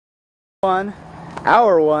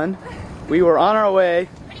Hour one, we were on our way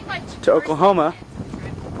to Oklahoma,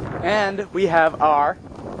 and we have our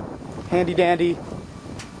handy dandy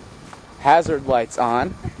hazard lights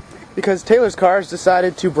on because Taylor's car has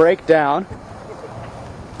decided to break down.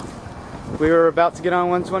 We were about to get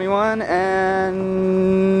on 121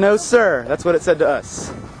 and no sir, that's what it said to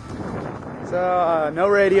us. So no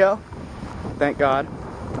radio, thank God.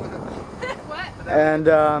 What? And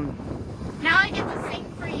now I get to sing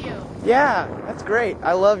for you. yeah, that's great.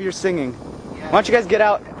 I love your singing. Why don't you guys get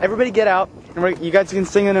out? Everybody get out. And you guys can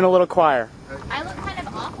sing in a little choir. I look kind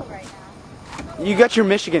of awful right now. You got your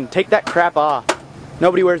Michigan. Take that crap off.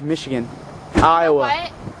 Nobody wears Michigan. Iowa.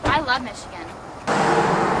 What? I love Michigan.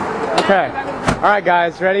 Okay. All right,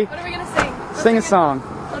 guys. Ready? What are we gonna sing? Sing a song.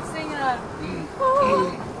 Let's sing.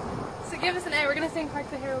 So give us an A. We're gonna sing Hark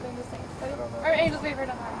the Herald Angels Sing. Or Angels Wave Right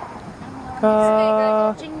on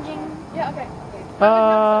High. Jing jing. Yeah. Okay.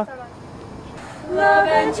 Love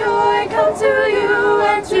and joy come to you,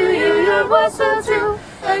 and to you your words so true.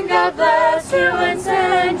 And God bless you and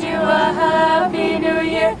send you a happy new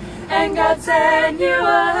year. And God send you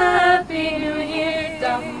a happy new year.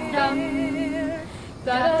 Dum dum,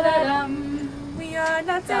 da da da dum. We are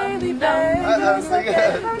not daily beggars. Da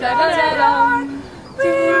da da dum. We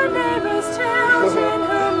are neighbors' children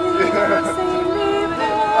whom you have seen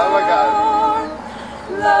before. Oh my God.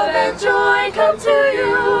 Love and joy come to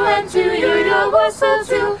you, and to you your words so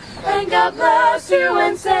true. And God bless you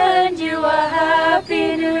and send you a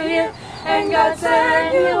happy new year. And God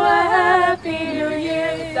send you a happy new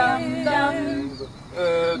year. Dum dum,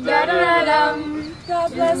 da da da dum.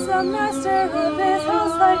 God bless the master of this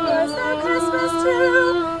house like us at Christmas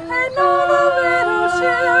too. And all the little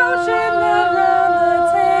children that round the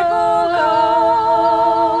table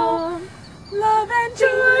go. Love and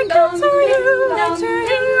joy come to you, and to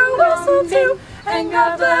you your whistle too. And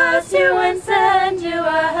God bless you and send you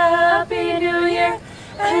a happy new year.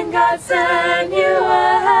 And God send you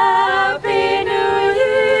a happy new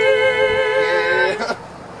year.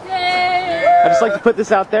 I'd just like to put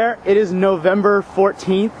this out there. It is November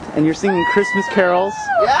 14th, and you're singing Christmas carols.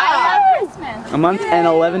 I love Christmas. A month and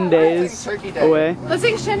 11 days away. Let's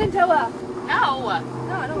sing Shenandoah. No.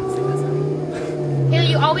 No, I don't want to sing this one. Haley,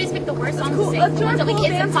 you always pick the worst songs to sing. Let's do Ones that our full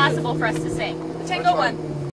it's dance. impossible for us to sing. The Tango one.